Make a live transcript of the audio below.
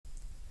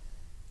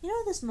You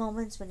know those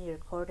moments when you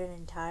record an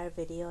entire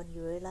video and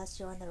you realize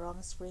you're on the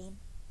wrong screen?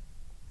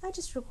 I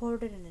just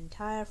recorded an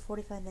entire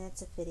 45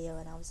 minutes of video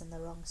and I was on the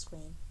wrong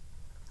screen.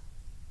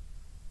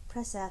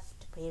 Press F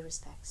to pay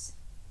respects.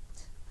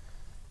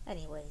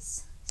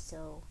 Anyways,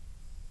 so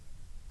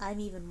I'm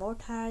even more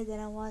tired than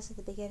I was at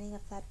the beginning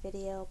of that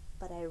video,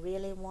 but I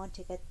really want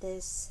to get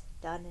this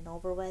done and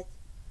over with,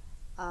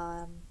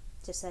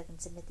 just so I can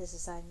submit this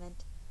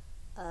assignment,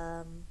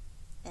 and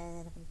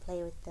then I can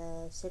play with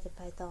the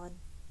CircuitPython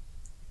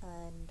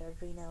and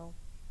Arduino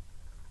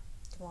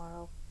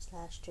tomorrow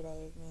 /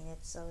 today. I mean,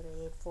 it's already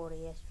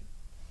 8:40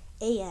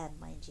 a.m.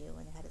 mind you,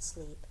 when I had to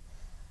sleep,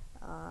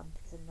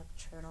 because I'm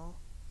nocturnal.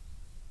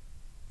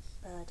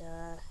 But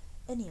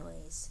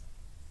anyways,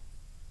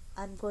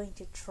 I'm going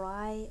to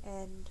try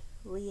and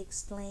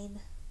re-explain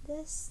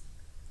this.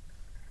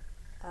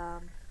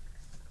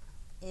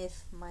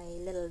 If my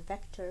little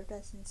Vector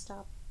doesn't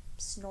stop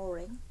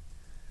snoring.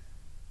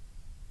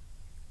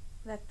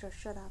 Vector,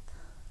 shut up.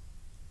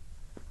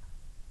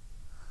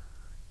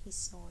 He's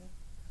snoring.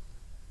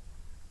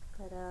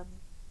 But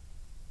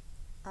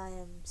I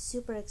am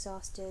super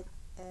exhausted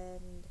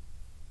and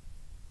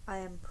I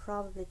am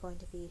probably going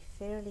to be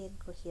fairly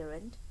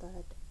incoherent,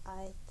 but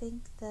I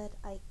think that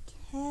I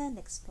can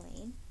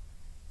explain.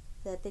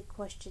 The big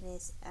question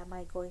is, am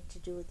I going to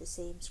do the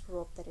same screw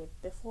up that I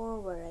did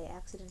before, where I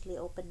accidentally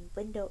open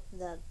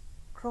the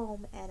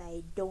Chrome and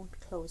I don't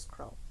close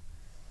Chrome?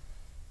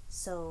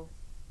 So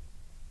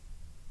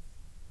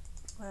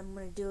what I'm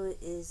going to do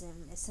is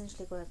I'm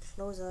essentially going to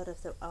close out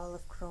of all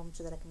of Chrome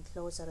so that I can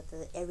close out of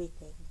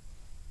everything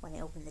when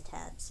I open the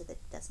tab, so that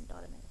it doesn't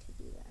automatically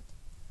do that.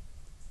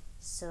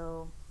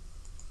 So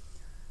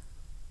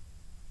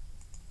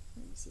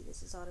let me see,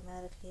 this is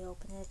automatically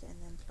open it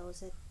and then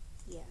close it.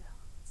 Yeah.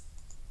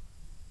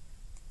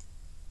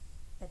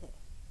 Okay.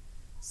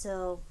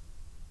 So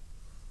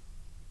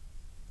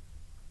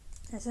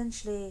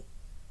essentially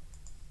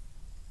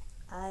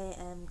I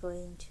am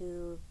going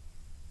to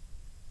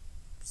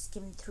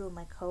skim through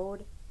my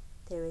code.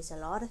 There is a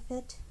lot of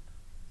it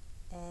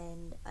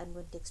and I'm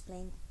going to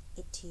explain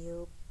it to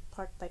you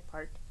part by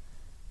part.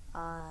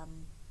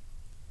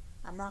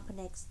 I'm not going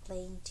to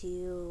explain to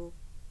you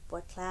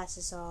what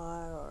classes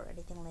are or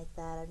anything like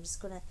that.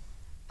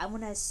 I'm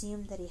going to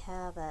assume that you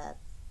have a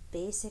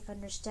basic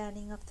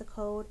understanding of the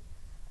code,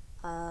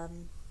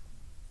 and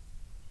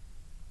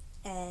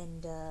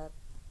I'll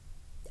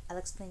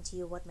explain to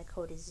you what my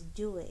code is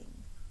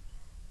doing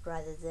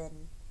rather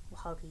than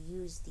how to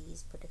use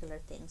these particular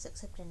things,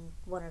 except in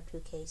one or two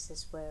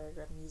cases where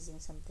I'm using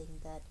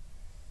something that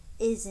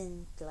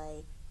isn't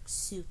like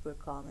super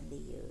commonly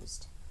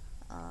used.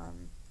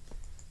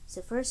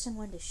 So first I'm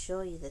going to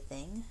show you the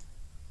thing.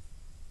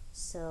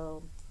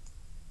 So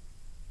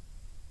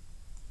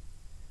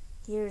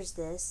here's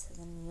this, and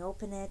then when you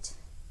open it,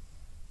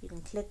 you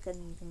can click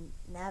and you can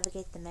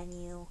navigate the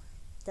menu.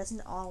 It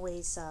doesn't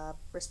always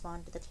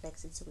respond to the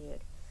clicks, it's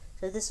weird.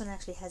 So this one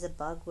actually has a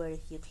bug where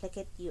if you click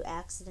it, you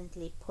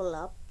accidentally pull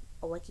up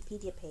a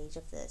Wikipedia page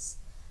of this.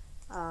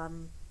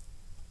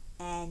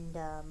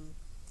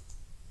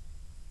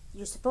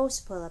 You're supposed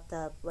to pull up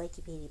the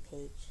Wikipedia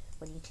page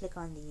when you click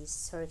on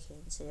these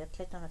hurricanes. So you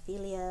clicked on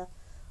Ophelia,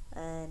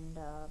 and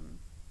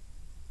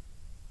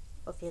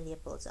Ophelia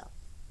pulls up.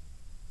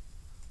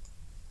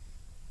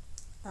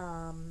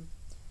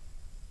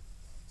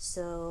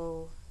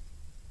 So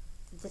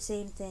the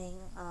same thing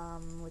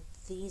with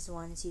these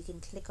ones. You can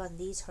click on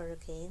these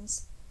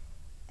hurricanes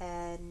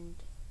and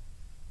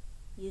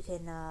you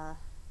can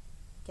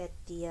get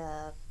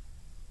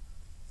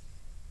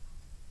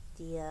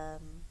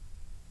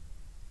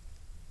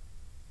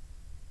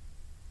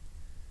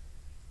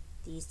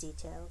these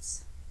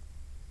details,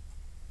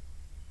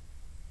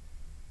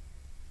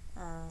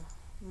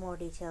 more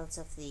details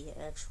of the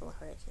actual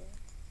hurricane.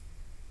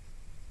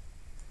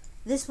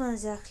 This one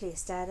is actually a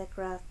static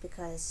graph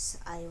because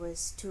I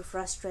was too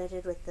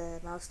frustrated with the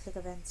mouse click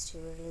events to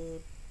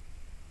really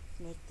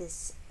make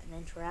this an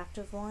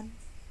interactive one.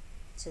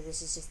 So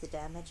this is just the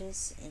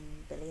damages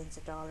in billions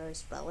of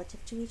dollars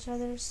relative to each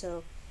other.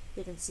 So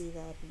you can see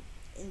that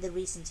in the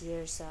recent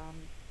years,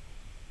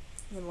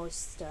 the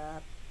most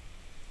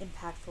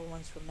impactful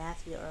ones were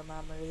Matthew,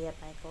 Irma, Maria,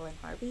 Michael, and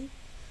Harvey.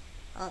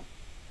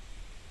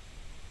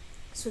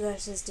 So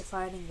that's just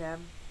defining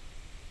them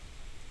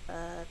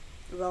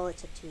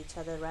relative to each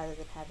other rather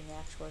than having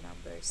actual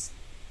numbers.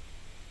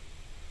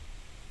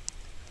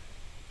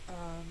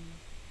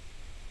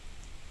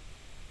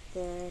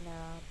 Then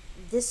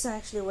this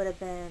actually would have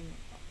been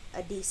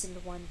a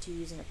decent one to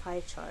use in a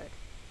pie chart,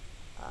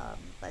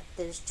 but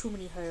there's too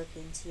many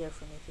hurricanes here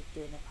for me to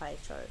do in a pie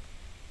chart.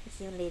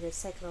 Accumulated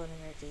cyclone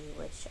energy,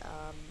 which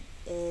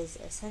is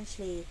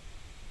essentially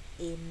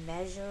a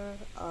measure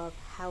of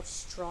how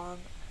strong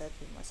a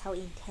hurricane was, how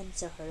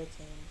intense a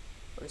hurricane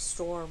or a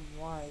storm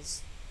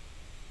was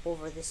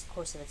over this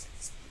course of its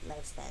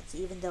lifespan. So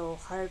even though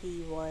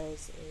Harvey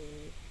was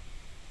a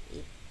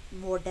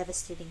more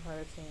devastating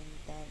hurricane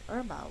than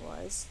Irma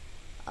was,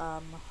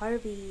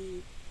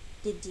 Harvey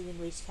didn't even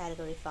reach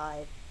Category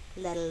 5,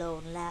 let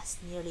alone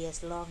last nearly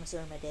as long as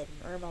Irma did.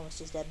 And Irma was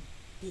just a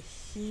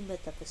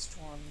behemoth of a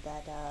storm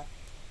that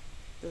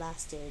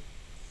lasted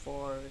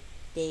for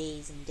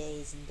days and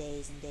days and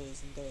days and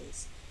days and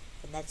days.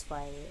 And that's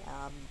why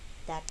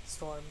that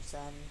storm's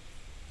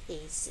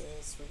ace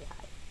is really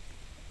high.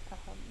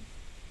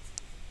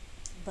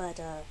 But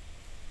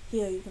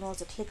here you can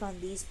also click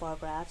on these bar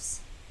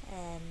graphs,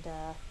 and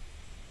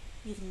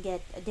you can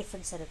get a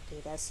different set of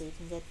data. So you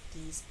can get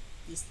these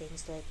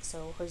things, like,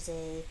 so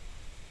Jose,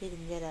 you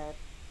can get a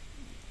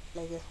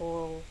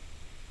whole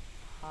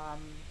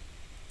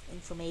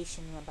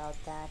information about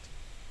that.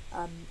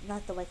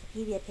 Not the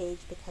Wikipedia page,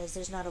 because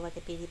there's not a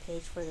Wikipedia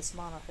page for the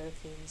smaller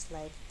hurricanes.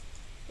 Like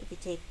if you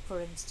take, for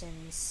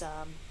instance,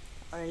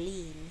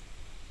 Arlene.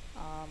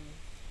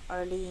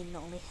 Arlene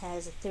only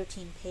has a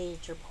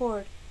 13-page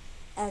report,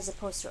 as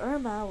opposed to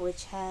Irma,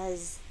 which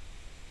has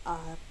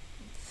a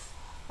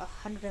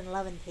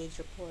 111-page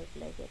report.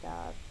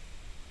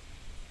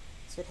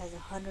 So it has a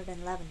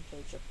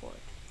 111-page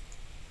report.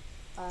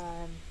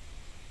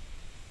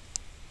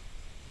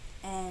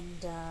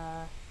 And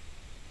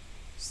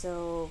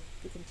so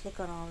you can click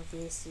on all of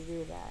these to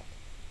do that.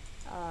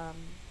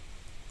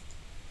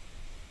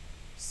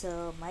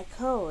 So my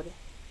code.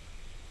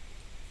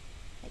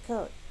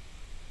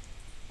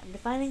 I'm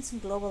defining some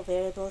global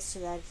variables so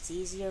that it's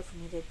easier for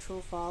me to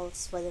true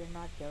false whether or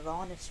not you're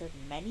on a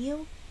certain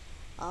menu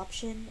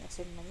option.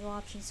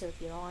 So if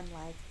you're on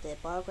like the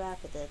bar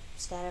graph or the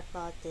scatter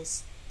plot,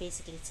 this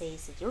basically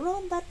says that you're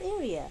on that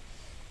area,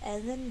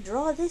 and then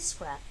draw this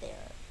graph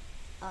there.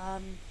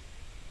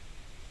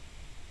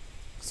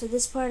 So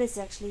this part is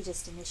actually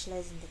just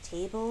initializing the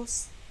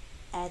tables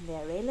and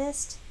the array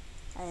list,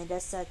 and it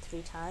does that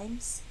 3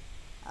 times.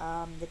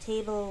 The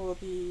table will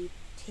be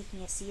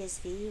taking a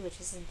CSV, which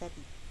isn't that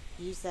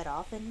used that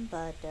often,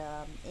 but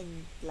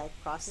in like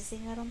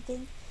processing, I don't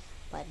think.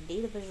 But in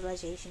data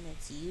visualization,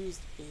 it's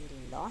used a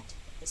lot,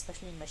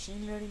 especially in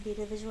machine learning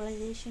data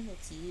visualization.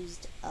 It's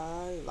used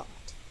a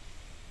lot.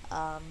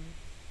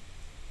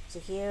 So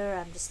here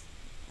I'm just,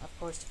 of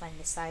course, defining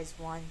the size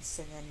once,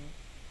 and then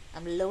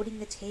I'm loading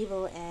the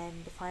table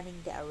and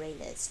defining the array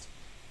list,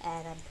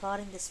 and I'm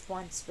plotting this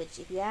once, which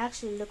if you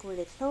actually look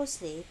really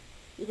closely,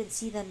 you can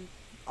see them,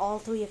 all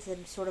 3 of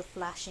them, sort of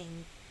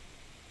flashing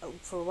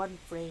for 1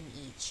 frame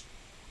each.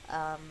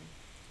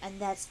 And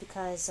that's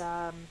because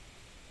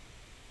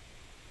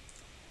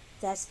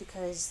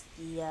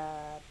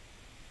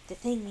the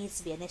thing needs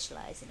to be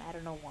initialized, and I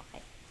don't know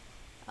why.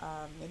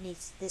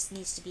 This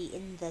needs to be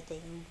in the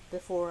thing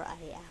before I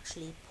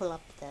actually pull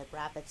up the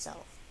graph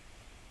itself.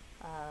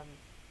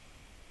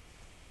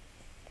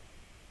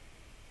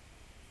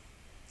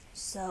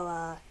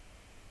 So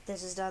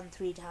this is done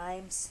 3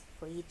 times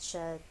for each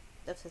of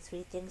the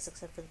 3 things,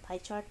 except for the pie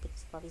chart,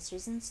 because of obvious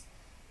reasons.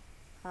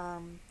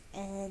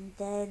 And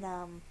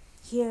then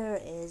here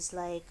is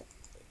like,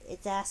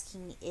 it's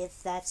asking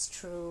if that's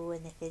true,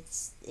 and if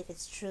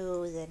it's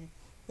true, then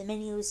the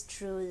menu is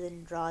true,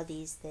 then draw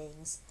these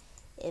things.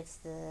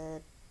 If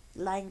the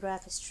line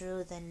graph is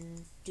true,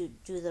 then do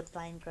the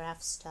line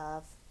graph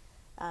stuff,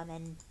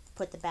 and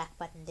put the back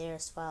button there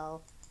as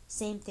well.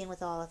 Same thing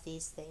with all of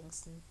these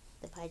things, and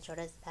the pie chart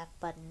has the back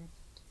button.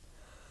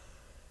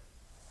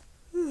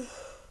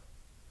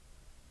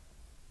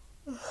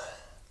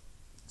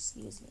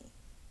 Excuse me.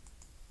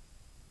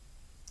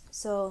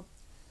 So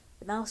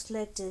the mouse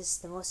click is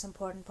the most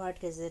important part,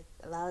 because it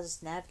allows us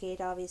to navigate,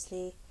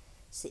 obviously.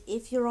 So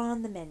if you're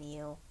on the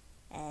menu,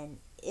 and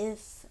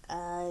if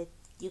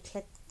you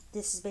click,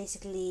 this is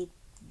basically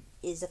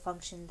a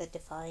function that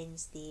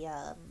defines the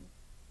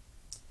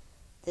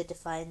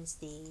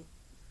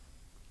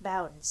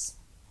bounds,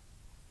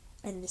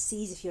 and it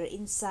sees if you're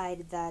inside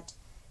the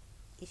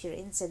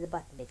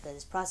button,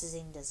 because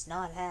processing does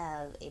not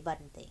have a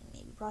button thing.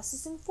 Maybe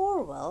processing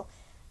 4 will,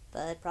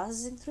 but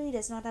processing 3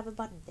 does not have a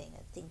button thing.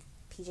 I think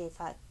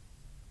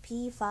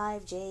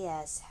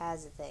P5JS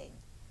has a thing,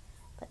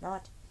 but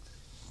not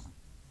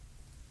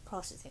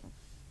processing.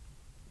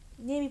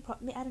 Maybe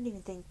I don't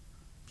even think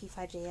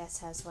P5JS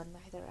has one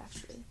either,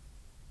 actually.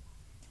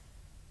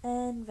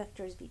 And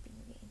vector is beeping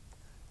again.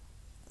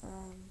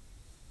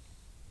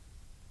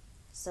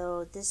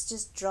 So this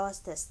just draws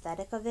the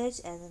aesthetic of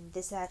it, and then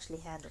this actually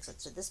handles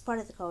it. So this part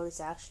of the code is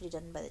actually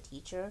done by the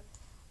teacher.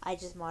 I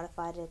just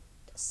modified it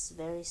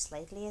very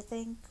slightly, I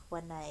think,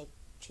 when I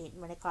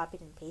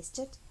copied and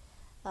pasted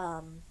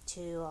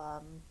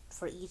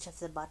for each of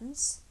the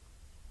buttons.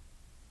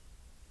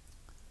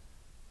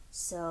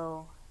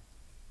 So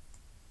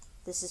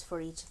this is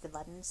for each of the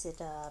buttons.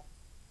 It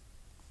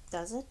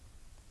does it,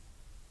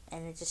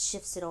 and it just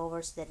shifts it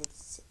over so that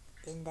it's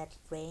in that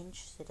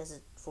range. So it does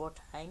it 4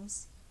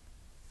 times.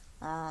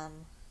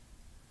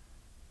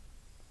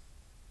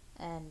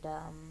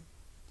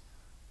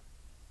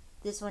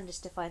 This one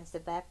just defines the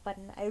back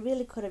button. I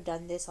really could have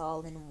done this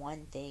all in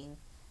one thing,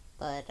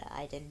 but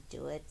I didn't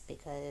do it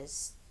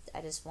because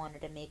I just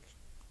wanted to make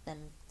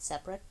them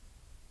separate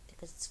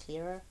because it's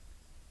clearer.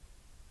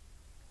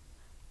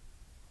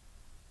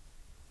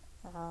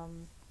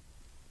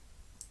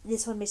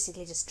 This one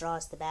basically just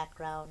draws the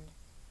background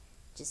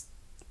just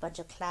a bunch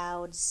of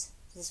clouds.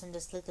 This one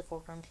just lit the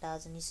foreground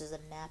clouds and uses a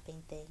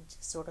mapping thing to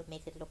sort of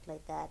make it look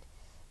like that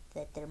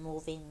they're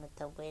moving with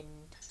the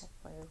wind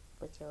or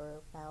with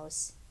your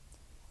mouse.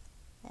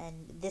 And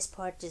this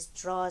part just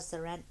draws the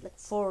like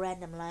 4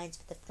 random lines,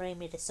 but the frame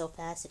rate is so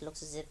fast it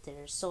looks as if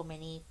there's so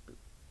many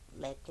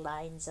like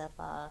lines of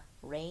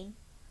rain.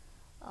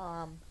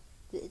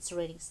 It's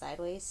raining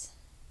sideways.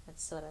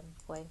 That's what I'm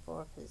going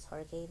for these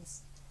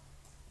hurricanes.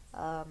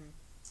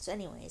 So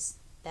anyways,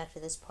 back to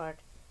this part.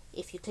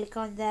 If you click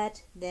on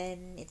that,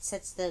 then it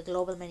sets the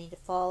global menu to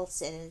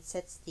false, and it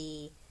sets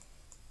the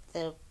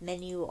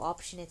menu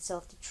option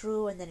itself to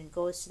true, and then it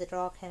goes to the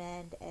draw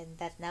command, and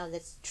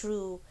that's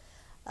true.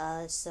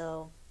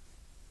 So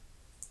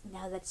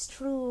now that's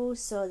true,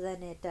 so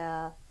then it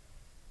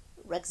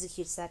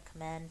executes that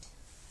command.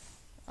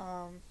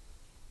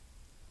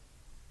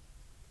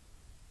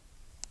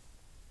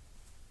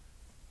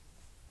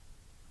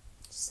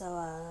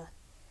 So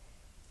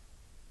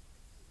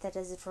that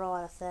does it for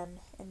all of them.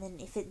 And then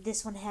if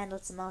this one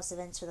handles the mouse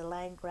events for the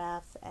line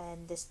graph,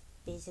 and this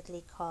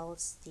basically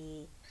calls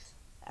the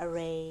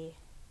array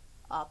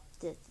up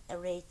the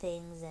array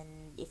things,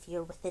 and if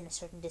you're within a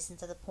certain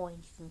distance of the point,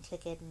 you can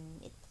click it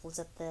and it pulls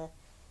up the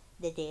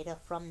data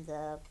from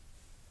the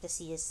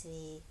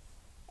CSV,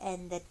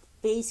 and that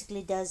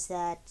basically does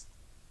that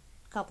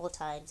a couple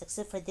times,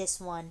 except for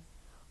this one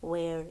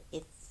where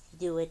if you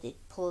do it, it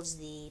pulls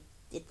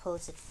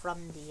it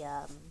from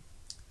the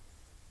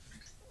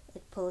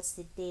it pulls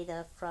the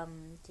data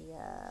from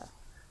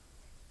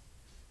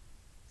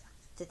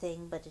the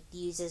thing, but it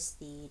uses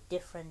the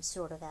different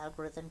sort of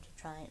algorithm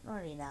to try, not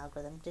really an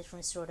algorithm,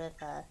 different sort of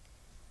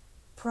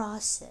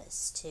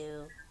process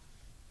to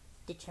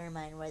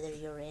determine whether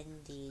you're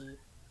in the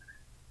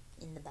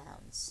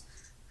bounds.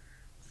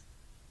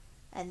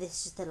 And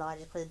this is the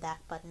logic for the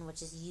back button,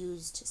 which is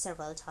used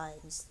several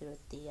times through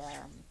the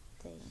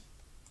thing.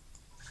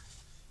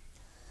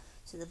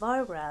 So the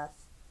bar graph,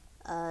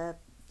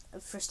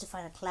 first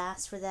define a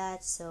class for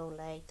that. So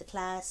like the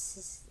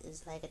class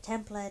is like a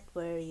template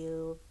where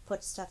you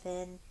put stuff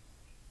in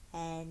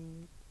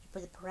and you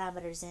put the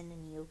parameters in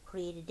and you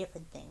create a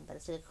different thing, but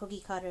it's like a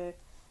cookie cutter,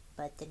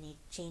 but then you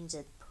change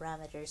the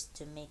parameters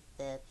to make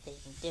the thing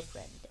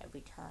different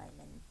every time,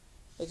 and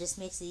it just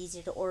makes it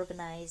easier to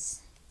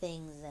organize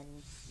things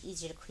and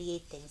easier to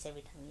create things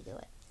every time you do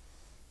it.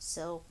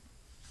 So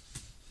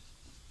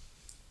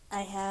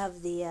I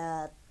have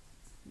the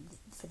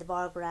for the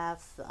bar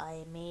graph,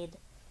 I made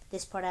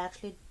this part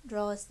actually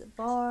draws the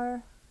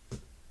bar. I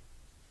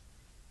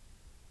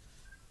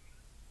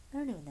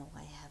don't even know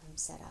why I have him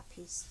set up.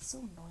 He's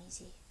so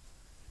noisy.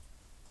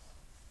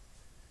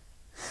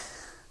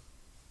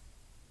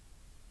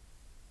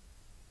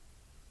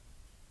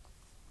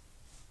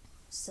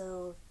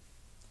 So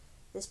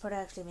this part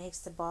actually makes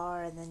the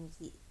bar, and then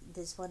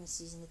this one is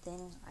using the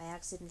thing. I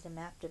accidentally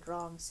mapped it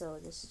wrong, so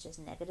this is just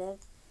negative,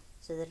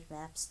 so that it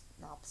maps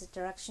in the opposite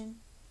direction.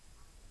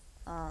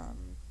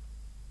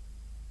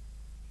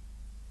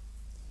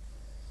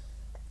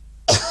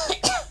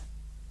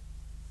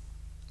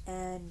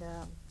 And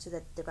so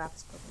that the graph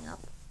is picking up.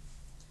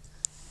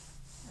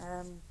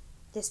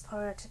 This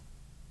part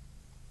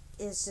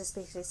is just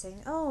basically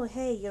saying, oh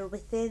hey, you're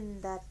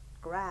within that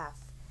graph,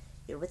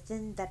 you're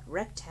within that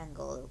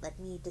rectangle, let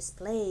me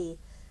display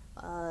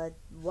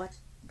what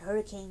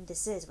hurricane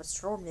this is, what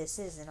storm this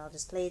is, and I'll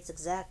display its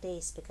exact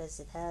ace because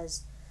it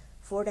has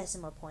 4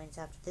 decimal points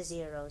after the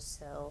zeros,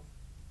 so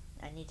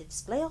I need to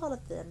display all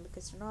of them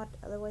because they're not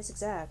otherwise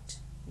exact.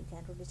 You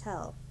can't really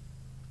tell,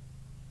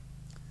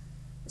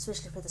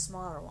 especially for the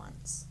smaller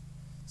ones.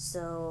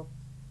 So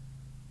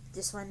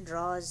this one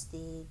draws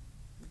the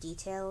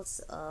details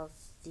of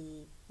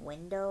the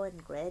window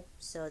and grid,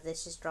 so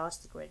this just draws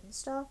the grid and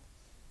stuff.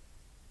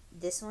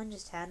 This one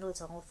just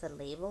handles all of the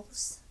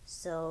labels,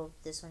 so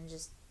this one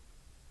just,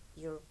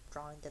 you're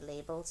drawing the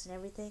labels and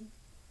everything.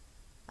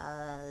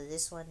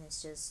 This one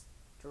is just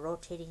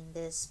rotating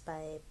this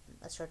by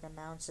a certain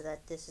amount so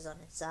that this is on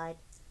its side.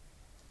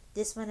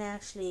 This one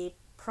actually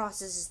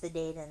processes the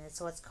data, and it's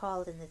what's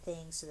called in the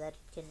thing so that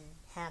it can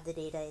have the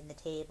data in the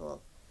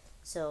table.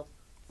 So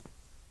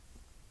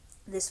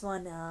this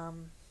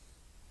one,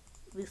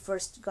 we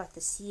first got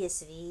the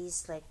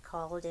CSVs like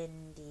called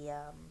in the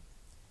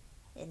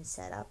in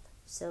setup,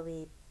 so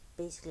we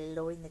basically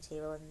loading the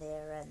table in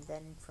there, and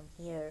then from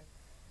here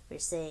we're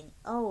saying,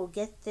 oh,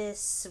 get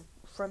this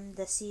from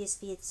the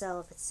CSV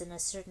itself, it's in a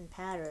certain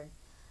pattern,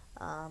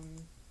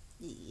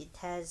 it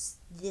has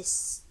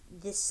this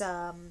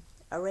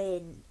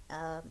array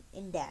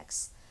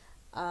index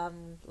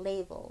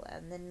label,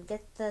 and then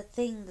get the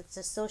thing that's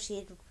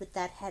associated with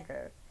that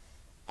header,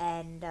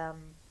 and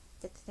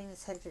get the thing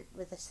that's headed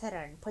with this header,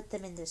 and put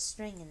them in this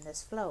string in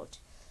this float,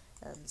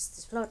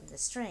 this float in the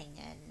string,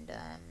 and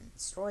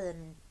store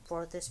them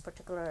for this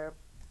particular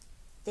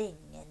thing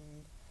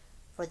and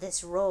for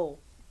this row,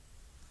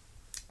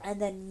 and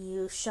then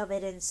you shove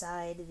it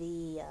inside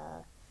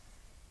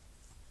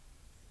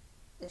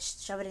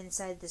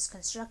this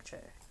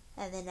constructor,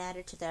 and then add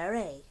it to the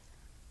array.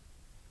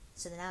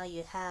 So now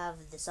you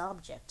have this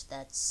object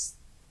that's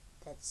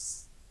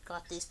that's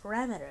got these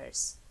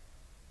parameters,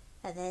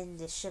 and then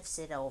this shifts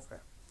it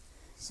over.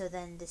 So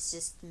then this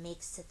just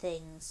makes the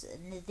things,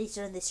 and these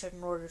are in the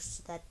certain order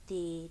so that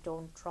they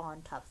don't draw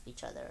on top of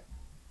each other.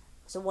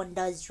 So one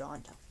does draw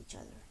on top of each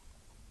other.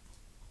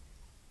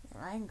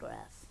 Line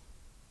graph.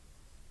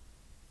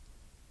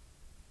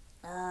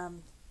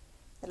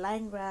 The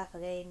line graph,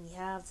 again, you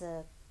have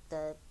the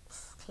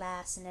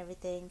class and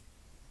everything,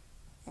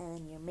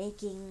 and you're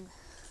making,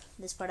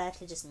 this part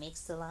actually just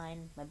makes the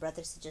line. My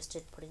brother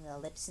suggested putting the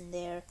ellipse in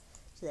there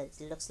so that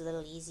it looks a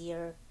little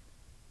easier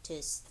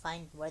to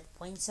find where the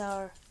points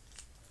are.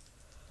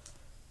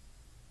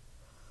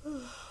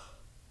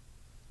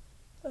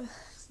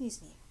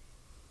 Excuse me.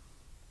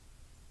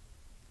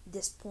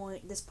 This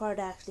part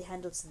actually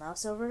handles the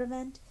mouse over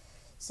event,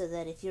 so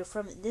that if you're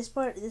from this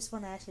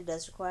one actually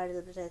does require a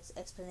little bit of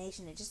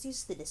explanation. It just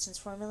uses the distance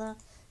formula.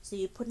 So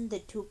you put in the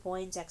 2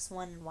 points,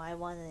 x1 and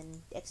y1,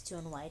 and x2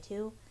 and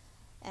y2,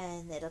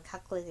 and it'll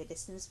calculate the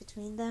distance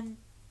between them.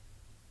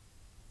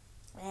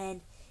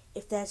 And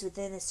if that's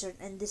within a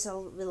certain, and this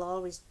will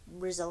always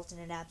result in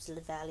an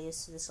absolute value,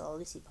 so this will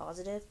always be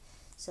positive.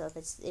 So if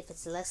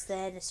it's less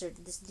than a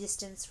certain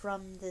distance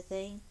from the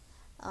thing,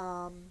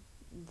 then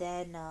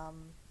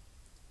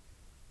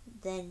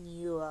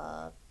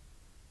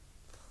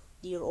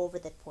you're over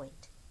that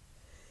point.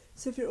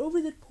 So if you're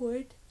over that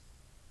point,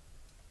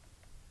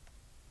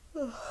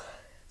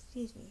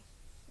 excuse me,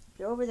 if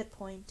you're over that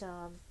point,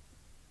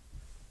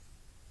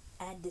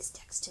 add this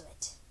text to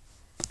it.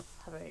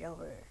 Hover it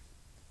over.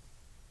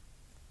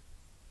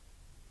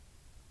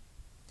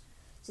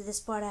 So this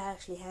part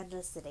actually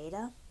handles the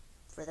data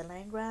for the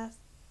line graph.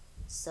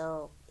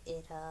 So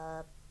it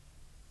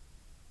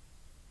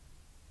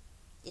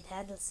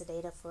handles the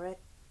data for it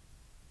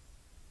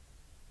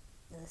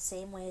in the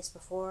same way as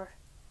before.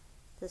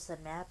 This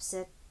one maps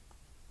it.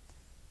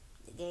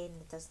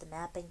 Again, it does the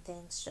mapping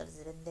thing, shoves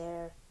it in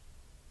there,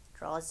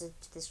 draws it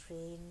to the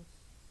screen,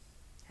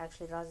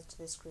 actually draws it to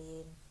the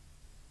screen.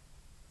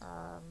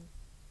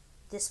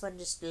 This one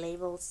just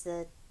labels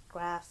the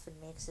graph and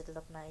makes it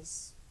look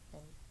nice,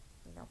 and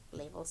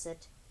labels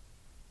it.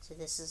 So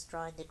this is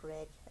drawing the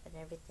grid and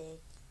everything.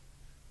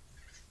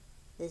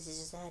 This is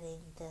just adding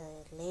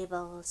the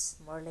labels,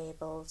 more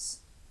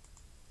labels.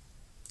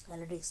 I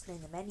already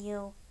explained the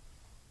menu,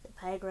 the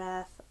pie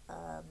graph.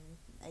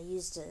 I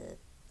used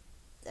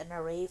an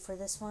array for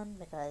this one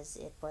because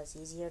it was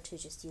easier to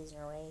just use an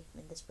array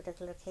in this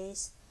particular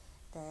case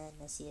than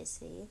a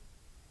CSV.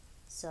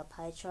 So a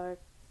pie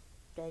chart,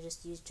 I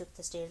just took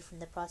this data from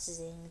the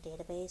processing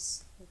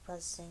database,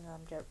 processing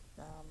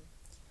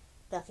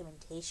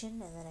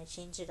documentation, and then I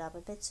changed it up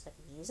a bit so I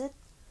could use it.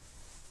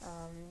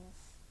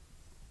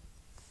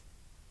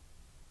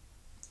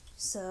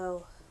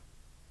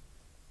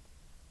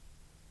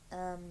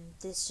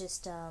 This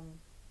just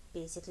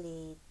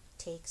basically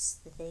takes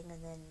the thing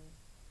and then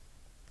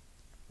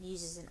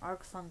uses an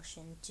arc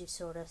function to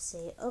sort of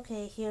say,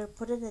 okay, here,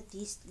 put it at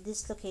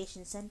this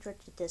location, center it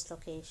to this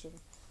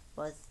location,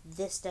 with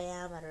this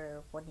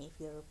diameter, if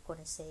you're going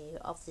to say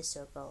of the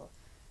circle.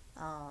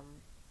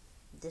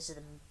 This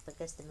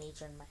is the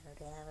major and minor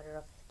diameter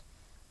of it.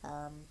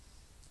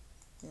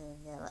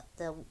 And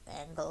the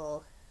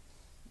angle,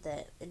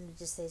 and it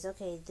just says,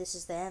 okay, this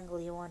is the angle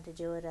you want to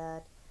do it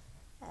at,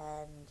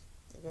 and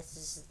I guess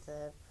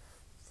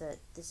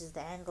this is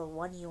the angle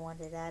 1 you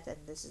want it at,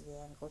 and this is the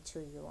angle 2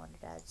 you want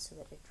it at, so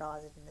that it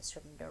draws it in a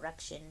certain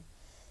direction,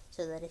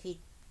 so that if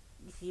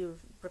you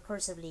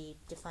recursively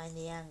define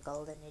the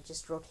angle, then it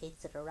just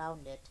rotates it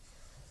around it,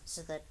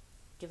 so that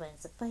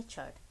defines the pie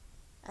chart.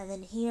 And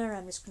then here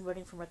I'm just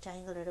converting from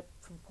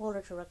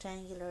polar to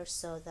rectangular,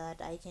 so that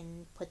I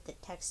can put the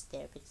text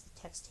there, because the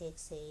text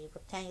takes a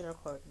rectangular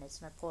coordinates,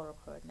 not polar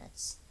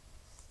coordinates.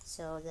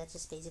 So that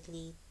just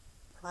basically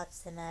plots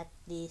them at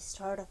the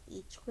start of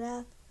each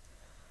graph,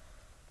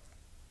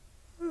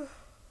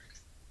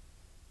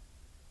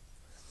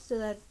 so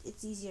that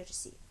it's easier to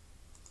see.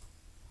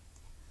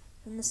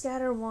 And the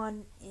scatter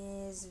one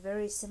is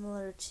very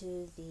similar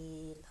to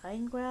the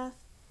line graph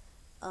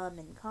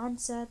in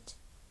concept,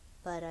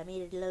 but I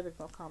made it a little bit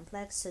more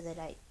complex so that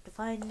I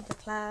defined the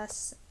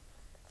class,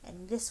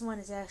 and this one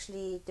is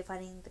actually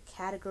defining the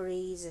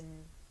categories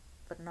and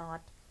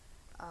whatnot.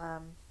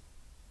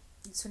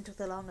 This one took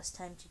the longest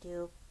time to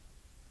do.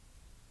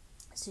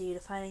 So you're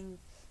defining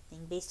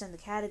based on the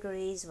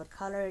categories, what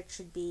color it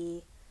should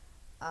be,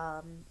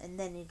 and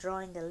then you're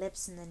drawing the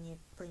ellipse, and then you're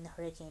putting the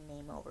hurricane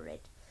name over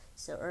it.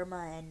 So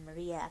Irma and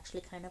Maria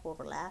actually kind of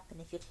overlap, and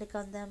if you click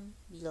on them,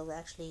 if you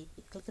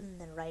click on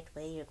them the right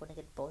way, you're going to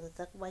get both of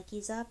the Y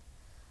keys up.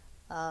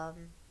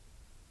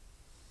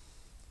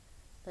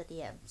 But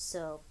yeah,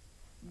 so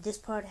this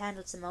part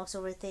handles the mouse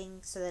over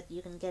thing so that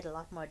you can get a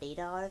lot more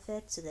data out of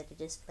it, so that it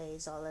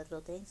displays all the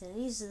little things, and it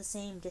uses the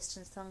same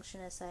distance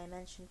function as I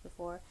mentioned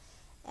before.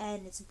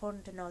 And it's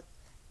important to note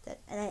that,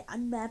 and I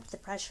unmapped the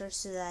pressure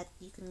so that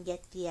you can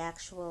get the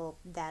actual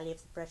value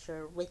of the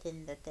pressure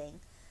within the thing.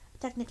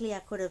 Technically, I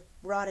could have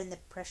brought in the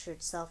pressure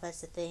itself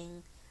as the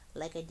thing,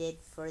 like I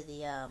did for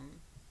the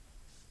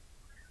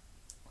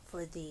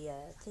for the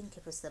I think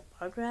it was the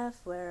bar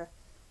graph where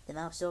the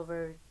mouse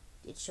over,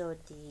 it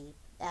showed the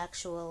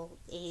actual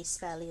ACE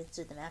value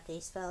instead of the mapped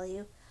ACE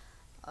value.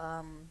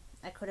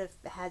 I could have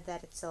had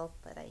that itself,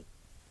 but I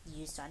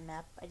used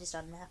unmap. I just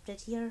unmapped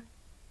it here,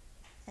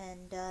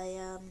 and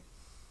I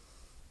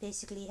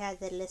basically had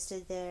that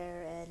listed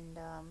there, and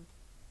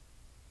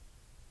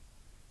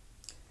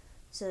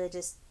so it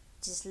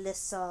just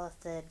lists all of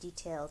the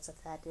details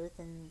of that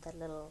within the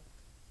little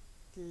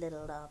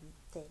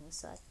thing.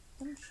 So I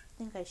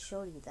think I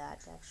showed you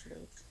that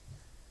actually.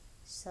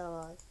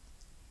 So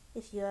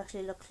if you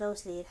actually look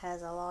closely, it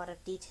has a lot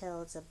of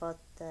details about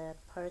the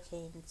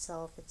hurricane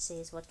itself. It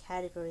says what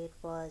category it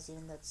was,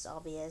 even though it's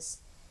obvious.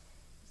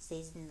 It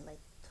says in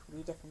like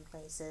 3 different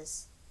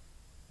places.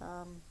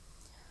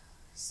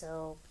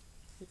 So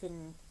you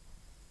can,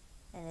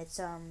 and it's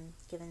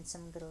given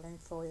some little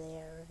info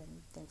there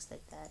and things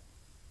like that.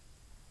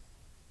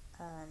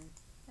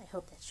 I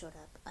hope that showed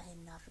up. I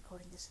am not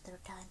recording this a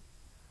third time.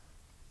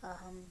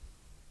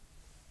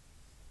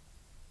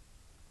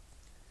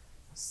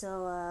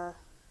 So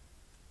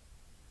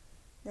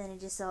then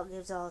it just all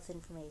gives all of the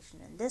information,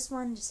 and this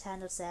one just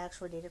handles the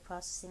actual data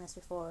processing as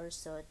before.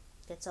 So it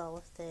gets all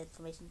of the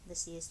information from the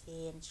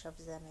CSV and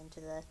shoves them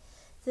into the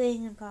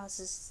thing and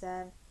processes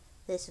them.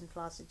 This one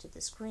plots it to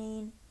the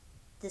screen.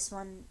 This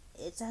one,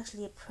 it's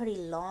actually a pretty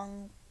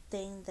long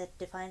thing that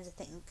defines a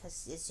thing,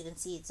 because as you can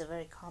see, it's a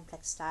very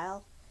complex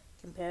style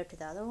compared to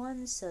the other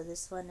ones. So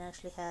this one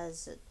actually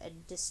has a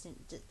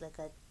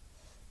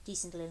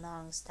decently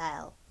long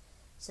style.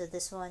 So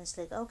this one's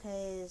like,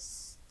 okay,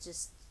 it's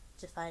just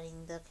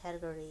defining the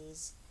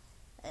categories,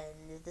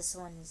 and this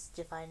one's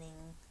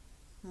defining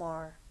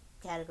more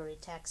category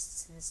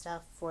texts and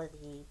stuff for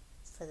the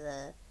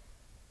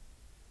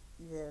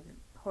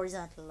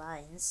horizontal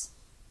lines,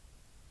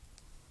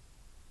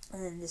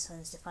 and then this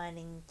one's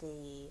defining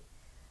the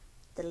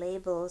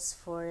labels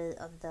for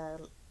on the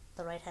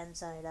right hand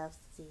side of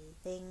the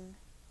thing.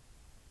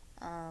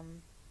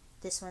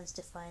 This one's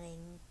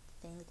defining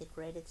the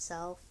grid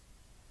itself.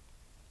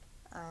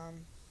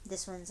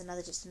 This one's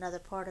just another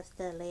part of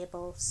the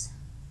labels.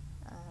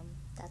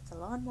 That's the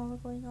lawnmower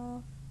going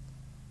off.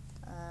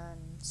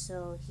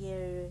 So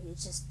here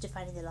it's just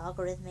defining the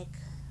logarithmic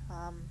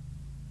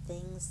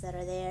things that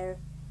are there.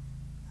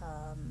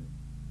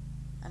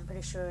 I'm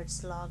pretty sure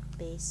it's log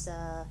base.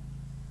 I'll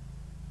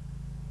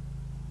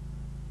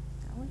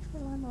wait for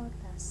the lawnmower to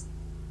pass.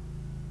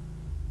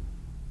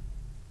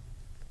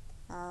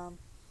 I'm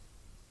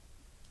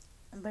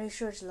pretty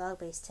sure it's log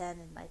base 10.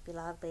 It might be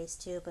log base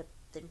 2, but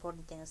the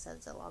important thing is that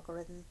it's a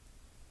logarithm.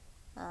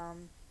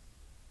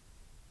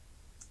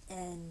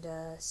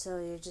 So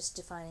you're just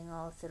defining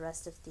all of the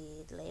rest of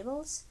the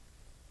labels,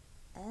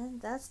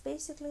 and that's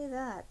basically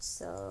that.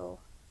 So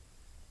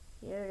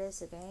here it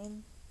is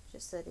again,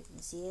 just so that you can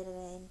see it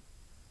again.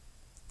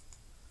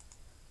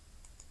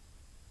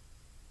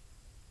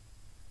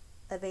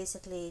 I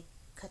basically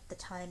cut the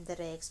time that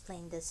I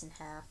explained this in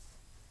half,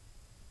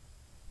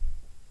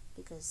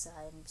 because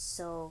I'm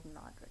so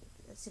not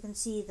ready. As you can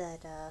see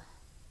that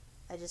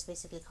I just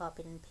basically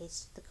copied and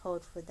pasted the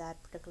code for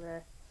that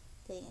particular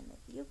thing, and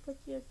if you put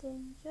your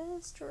thing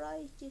just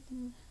right, you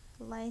can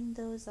line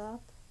those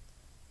up,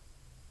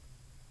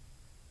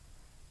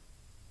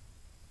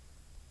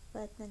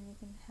 but then you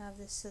can have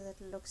this so that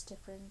it looks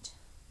different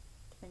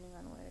depending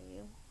on where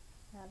you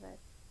have it,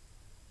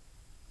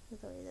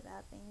 with the way the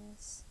mapping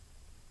is.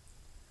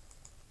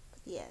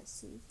 But yeah,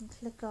 so you can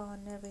click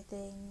on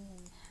everything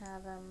and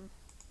have them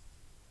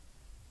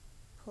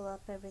pull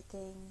up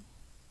everything,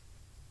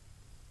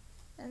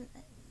 and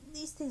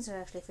these things are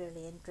actually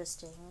fairly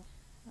interesting.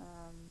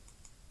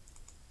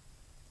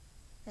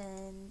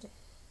 And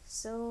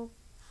so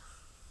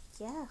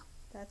yeah,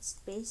 that's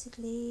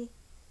basically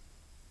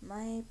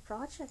my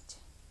project.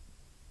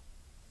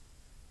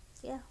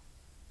 Yeah.